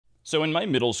So in my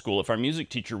middle school, if our music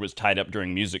teacher was tied up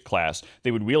during music class,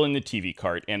 they would wheel in the TV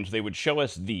cart and they would show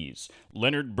us these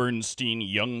Leonard Bernstein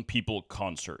Young People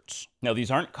Concerts. Now, these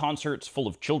aren't concerts full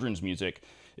of children's music.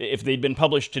 If they'd been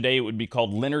published today, it would be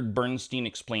called Leonard Bernstein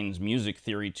Explains Music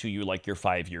Theory to You Like You're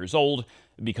 5 years old,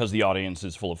 because the audience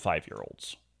is full of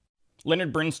 5-year-olds.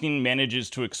 Leonard Bernstein manages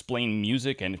to explain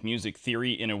music and music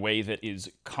theory in a way that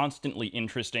is constantly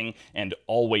interesting and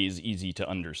always easy to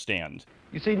understand.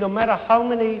 You see, no matter how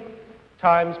many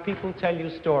times people tell you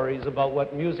stories about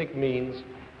what music means,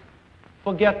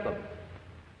 forget them.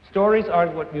 Stories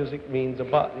aren't what music means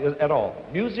at all.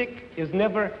 Music is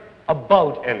never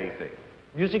about anything.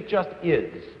 Music just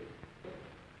is.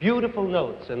 Beautiful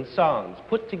notes and songs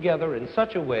put together in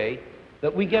such a way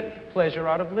that we get pleasure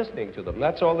out of listening to them.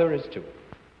 That's all there is to it.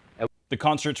 The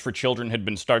concerts for children had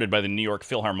been started by the New York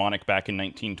Philharmonic back in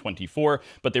 1924,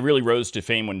 but they really rose to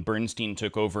fame when Bernstein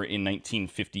took over in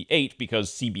 1958 because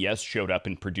CBS showed up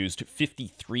and produced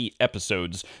 53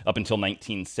 episodes up until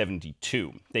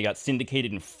 1972. They got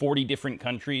syndicated in 40 different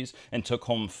countries and took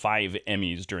home 5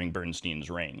 Emmys during Bernstein's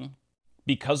reign.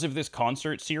 Because of this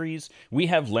concert series, we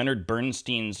have Leonard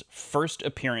Bernstein's first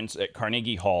appearance at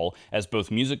Carnegie Hall as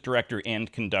both music director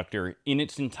and conductor in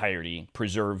its entirety,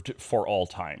 preserved for all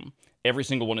time. Every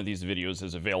single one of these videos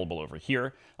is available over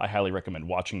here. I highly recommend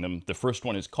watching them. The first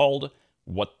one is called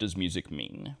What Does Music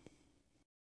Mean?